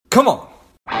Come on.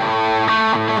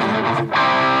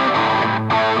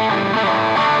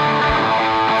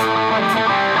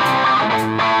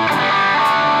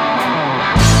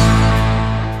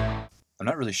 I'm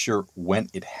not really sure when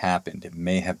it happened. It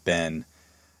may have been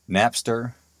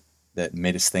Napster that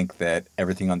made us think that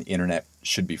everything on the internet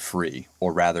should be free,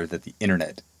 or rather that the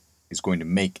internet is going to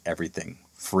make everything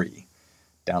free.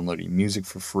 Downloading music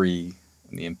for free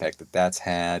and the impact that that's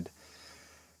had.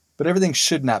 But everything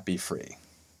should not be free.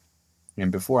 And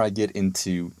before I get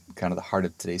into kind of the heart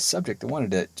of today's subject, I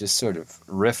wanted to just sort of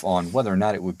riff on whether or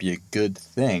not it would be a good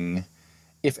thing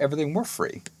if everything were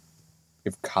free.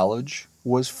 If college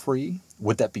was free,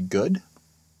 would that be good?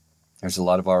 There's a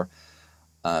lot of our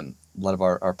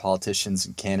politicians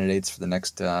and candidates for the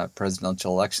next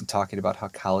presidential election talking about how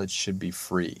college should be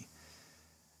free.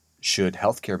 Should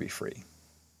healthcare be free?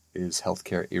 Is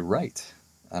healthcare a right?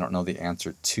 I don't know the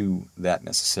answer to that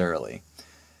necessarily.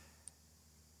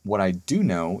 What I do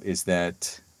know is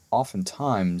that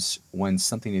oftentimes when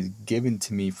something is given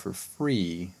to me for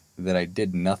free that I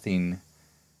did nothing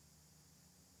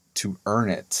to earn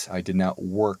it, I did not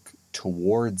work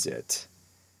towards it,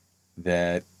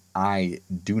 that I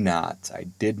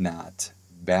did not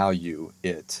value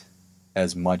it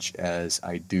as much as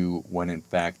I do when in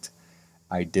fact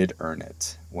I did earn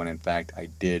it, when in fact I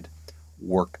did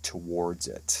work towards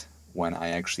it, when I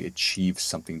actually achieve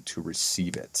something to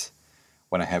receive it,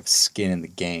 when I have skin in the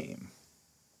game.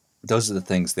 Those are the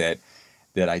things that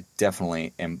I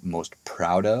definitely am most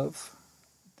proud of,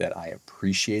 that I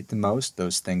appreciate the most,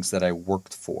 those things that I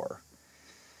worked for.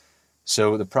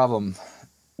 So the problem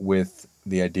with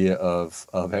the idea of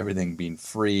everything being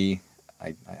free,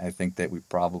 I think that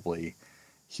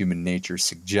human nature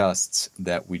suggests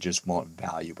that we just won't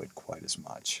value it quite as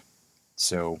much.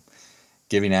 So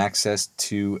giving access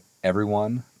to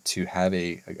everyone to have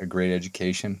a great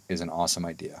education is an awesome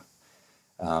idea.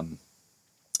 I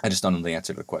just don't know the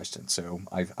answer to the question. So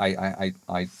I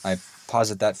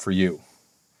posit that for you.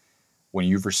 When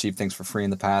you've received things for free in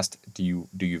the past, do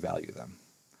you value them?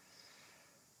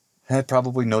 I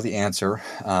probably know the answer.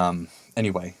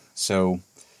 Anyway, so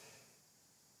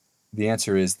the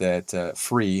answer is that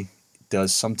free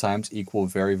does sometimes equal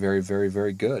very, very, very,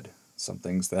 very good. Some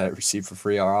things that I receive for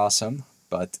free are awesome,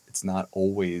 but it's not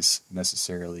always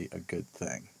necessarily a good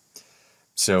thing.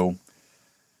 So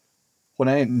what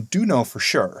I do know for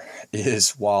sure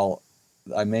is while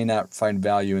I may not find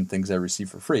value in things I receive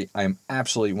for free, I am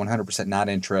absolutely 100% not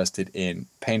interested in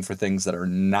paying for things that are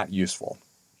not useful.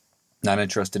 Not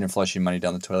interested in flushing money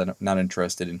down the toilet. Not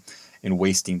interested in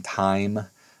wasting time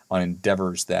on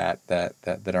endeavors that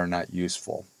are not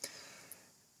useful.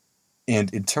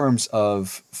 And in terms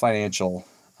of financial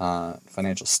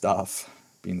stuff,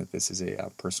 being that this is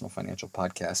a personal financial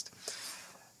podcast,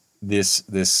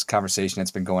 this conversation that's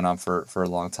been going on for a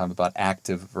long time about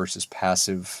active versus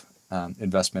passive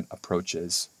investment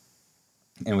approaches.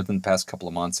 And within the past couple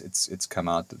of months, it's come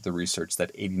out that the research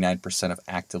that 89% of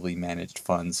actively managed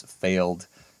funds failed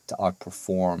to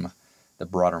outperform the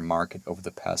broader market over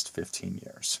the past 15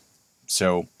 years.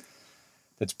 So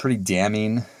that's pretty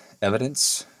damning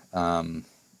evidence. Now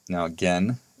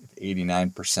again, if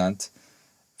 89%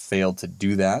 failed to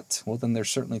do that, well then there's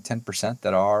certainly 10%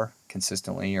 that are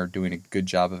consistently are doing a good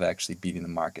job of actually beating the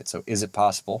market. So is it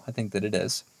possible? I think that it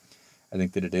is.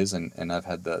 And I've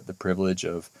had the privilege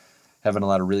of having a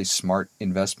lot of really smart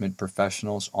investment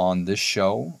professionals on this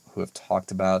show who have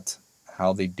talked about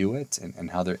how they do it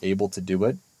and how they're able to do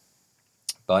it.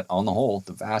 But on the whole,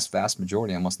 the vast, vast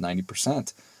majority, almost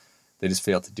 90%, they just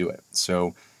fail to do it.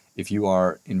 So if you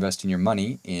are investing your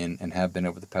money in and have been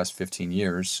over the past 15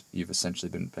 years, you've essentially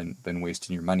been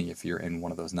wasting your money if you're in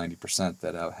one of those 90%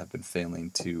 that have been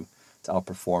failing to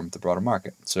outperform the broader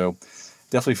market. So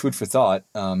definitely food for thought,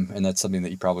 and that's something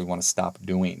that you probably want to stop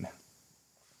doing.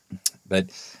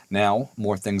 But now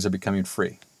more things are becoming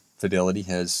free. Fidelity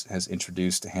has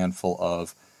introduced a handful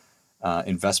of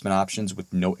investment options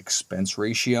with no expense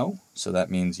ratio. So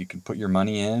that means you can put your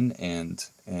money in and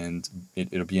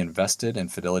it'll be invested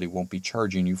and Fidelity won't be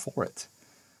charging you for it.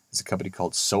 There's a company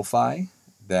called SoFi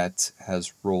that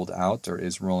has rolled out or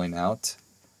is rolling out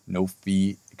no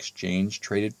fee exchange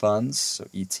traded funds, so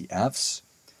ETFs.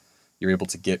 You're able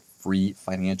to get free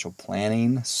financial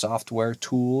planning software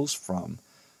tools from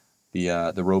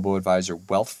the robo-advisor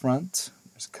Wealthfront.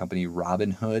 There's a company,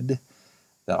 Robinhood,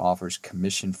 that offers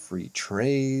commission-free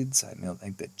trades. I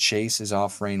think that Chase is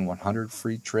offering 100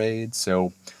 free trades.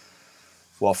 So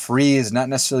while free is not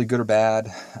necessarily good or bad,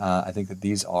 I think that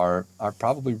these are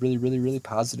probably really, really, really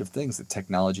positive things that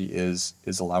technology is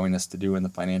allowing us to do in the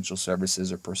financial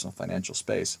services or personal financial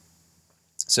space.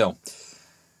 So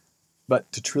But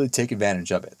to truly take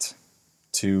advantage of it,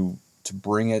 to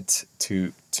bring it,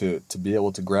 to be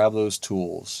able to grab those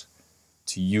tools,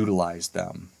 to utilize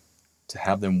them, to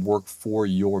have them work for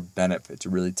your benefit, to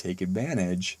really take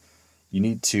advantage, you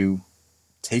need to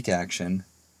take action,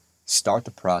 start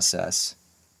the process,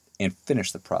 and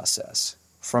finish the process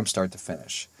from start to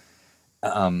finish.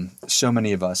 So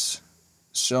many of us,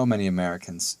 so many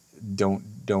Americans don't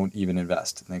even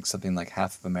invest. I think something like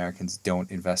half of Americans don't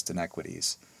invest in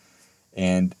equities.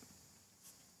 And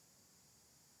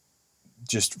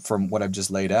just from what I've just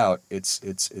laid out,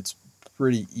 it's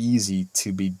pretty easy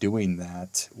to be doing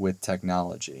that with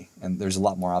technology. And there's a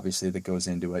lot more obviously that goes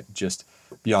into it just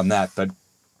beyond that. But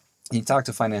you talk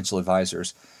to financial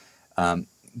advisors, the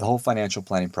whole financial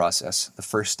planning process, the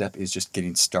first step is just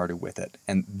getting started with it.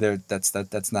 And that's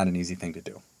not an easy thing to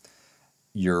do.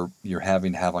 You're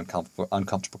having to have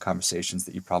uncomfortable conversations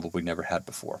that you probably never had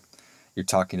before. You're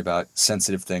talking about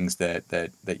sensitive things that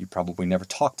you probably never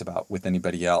talked about with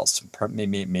anybody else.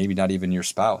 Maybe not even your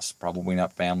spouse, probably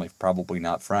not family, probably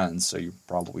not friends. So you're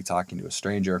probably talking to a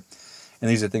stranger.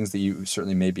 And these are things that you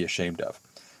certainly may be ashamed of.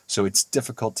 So it's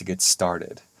difficult to get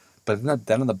started. But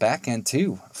then on the back end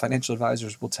too, financial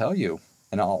advisors will tell you,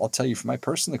 and I'll tell you from my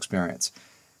personal experience,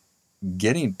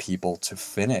 getting people to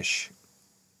finish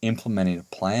implementing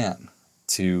a plan,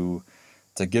 to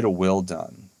get a will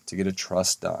done, to get a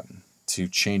trust done, to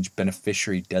change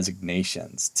beneficiary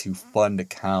designations, to fund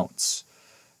accounts,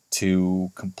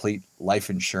 to complete life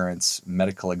insurance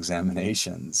medical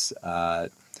examinations,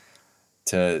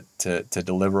 to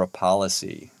deliver a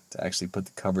policy, to actually put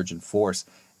the coverage in force.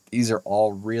 These are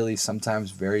all really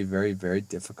sometimes very, very, very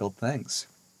difficult things.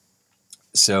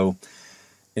 So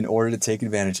in order to take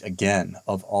advantage, again,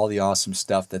 of all the awesome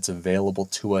stuff that's available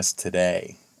to us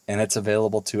today, and it's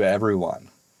available to everyone,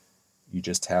 you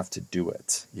just have to do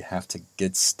it. You have to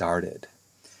get started.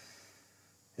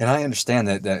 And I understand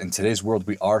that in today's world,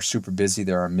 we are super busy.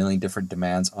 There are a million different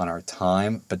demands on our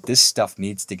time, but this stuff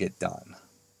needs to get done.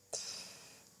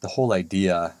 The whole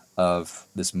idea of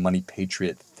this Money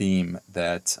Patriot theme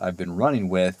that I've been running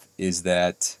with is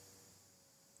that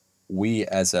we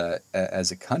as a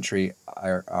country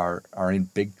are in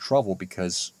big trouble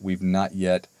because we've not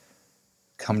yet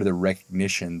come to the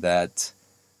recognition that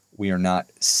we are not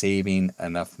saving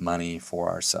enough money for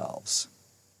ourselves.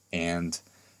 And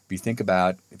if you think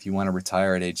about, if you want to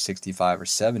retire at age 65 or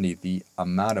 70, the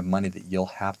amount of money that you'll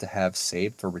have to have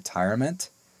saved for retirement,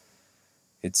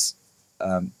 it's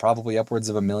probably upwards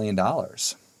of $1 million,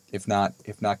 if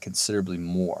not considerably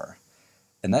more.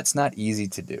 And that's not easy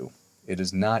to do. It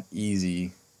is not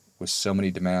easy with so many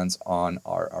demands on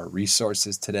our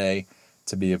resources today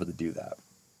to be able to do that.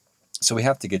 So we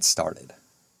have to get started.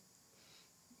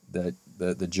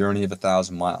 The journey of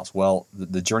 1,000 miles. Well,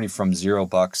 the journey from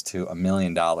 $0 to $1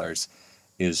 million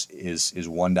is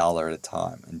 $1 at a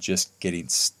time, and just getting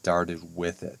started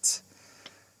with it.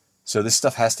 So this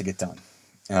stuff has to get done.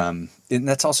 And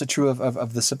that's also true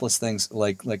of the simplest things,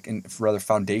 like for other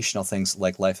foundational things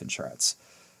like life insurance,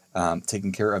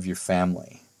 taking care of your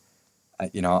family.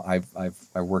 I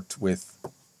worked with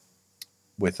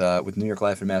New York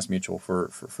Life and Mass Mutual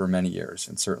for many years,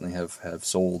 and certainly have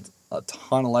sold a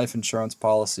ton of life insurance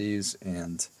policies,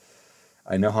 and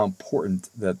I know how important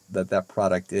that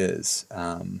product is.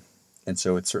 And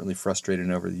so it's certainly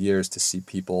frustrating over the years to see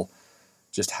people,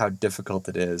 just how difficult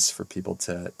it is for people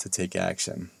to take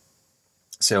action.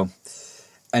 So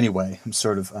anyway, I'm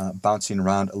sort of bouncing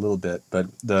around a little bit, but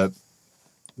the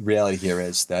reality here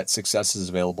is that success is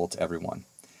available to everyone.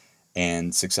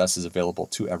 And success is available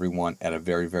to everyone at a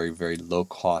very, very, very low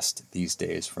cost these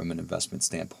days from an investment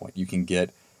standpoint. You can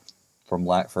get, for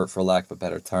lack of a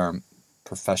better term,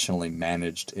 professionally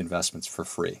managed investments for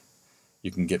free.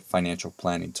 You can get financial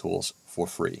planning tools for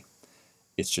free.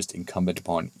 It's just incumbent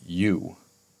upon you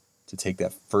to take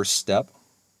that first step,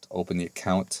 to open the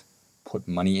account, put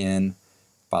money in,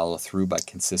 follow through by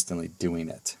consistently doing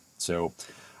it. So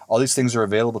all these things are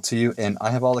available to you, and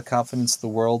I have all the confidence in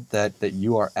the world that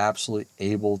you are absolutely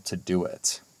able to do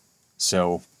it.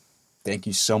 So thank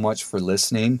you so much for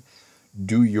listening.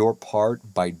 Do your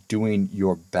part by doing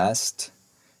your best.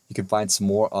 You can find some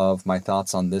more of my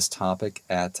thoughts on this topic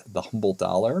at The Humble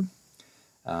Dollar,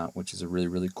 which is a really,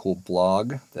 really cool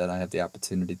blog that I have the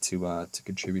opportunity to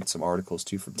contribute some articles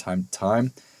to from time to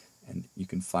time. And you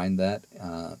can find that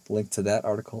link to that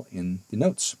article in the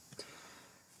notes.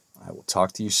 I will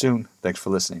talk to you soon. Thanks for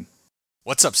listening.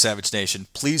 What's up, Savage Nation?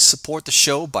 Please support the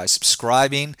show by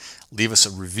subscribing, leave us a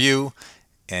review,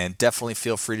 and definitely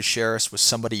feel free to share us with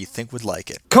somebody you think would like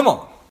it. Come on!